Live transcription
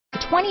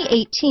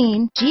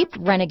2018 Jeep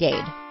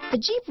Renegade. The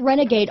Jeep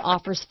Renegade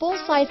offers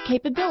full-size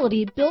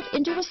capability built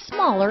into a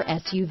smaller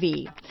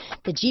SUV.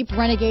 The Jeep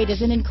Renegade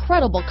is an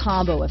incredible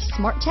combo of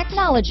smart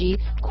technology,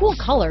 cool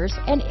colors,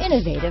 and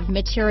innovative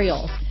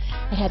materials.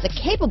 It has a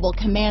capable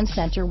command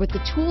center with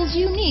the tools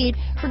you need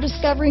for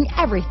discovering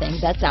everything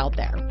that's out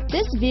there.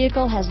 This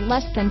vehicle has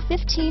less than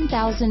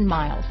 15,000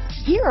 miles.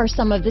 Here are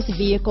some of this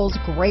vehicle's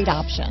great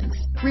options: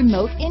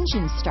 remote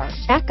engine start,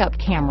 backup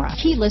camera,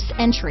 keyless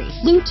entry,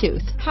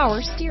 Bluetooth, power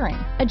steering,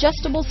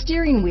 adjustable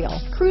steering wheel,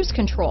 cruise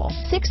control,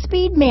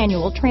 6-speed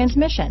manual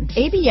transmission,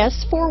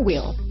 ABS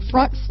 4-wheel,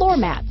 front floor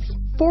mats,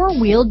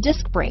 4-wheel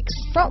disc brakes,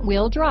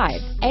 front-wheel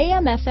drive,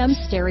 AM/FM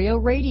stereo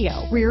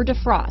radio, rear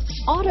defrost,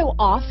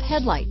 auto-off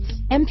headlights,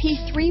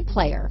 MP3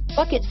 player,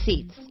 bucket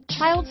seats,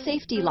 child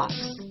safety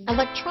locks,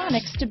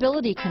 electronic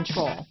stability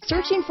control.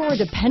 Searching for a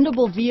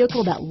dependable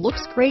vehicle that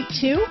looks great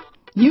too?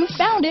 You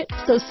found it,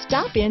 so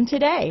stop in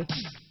today.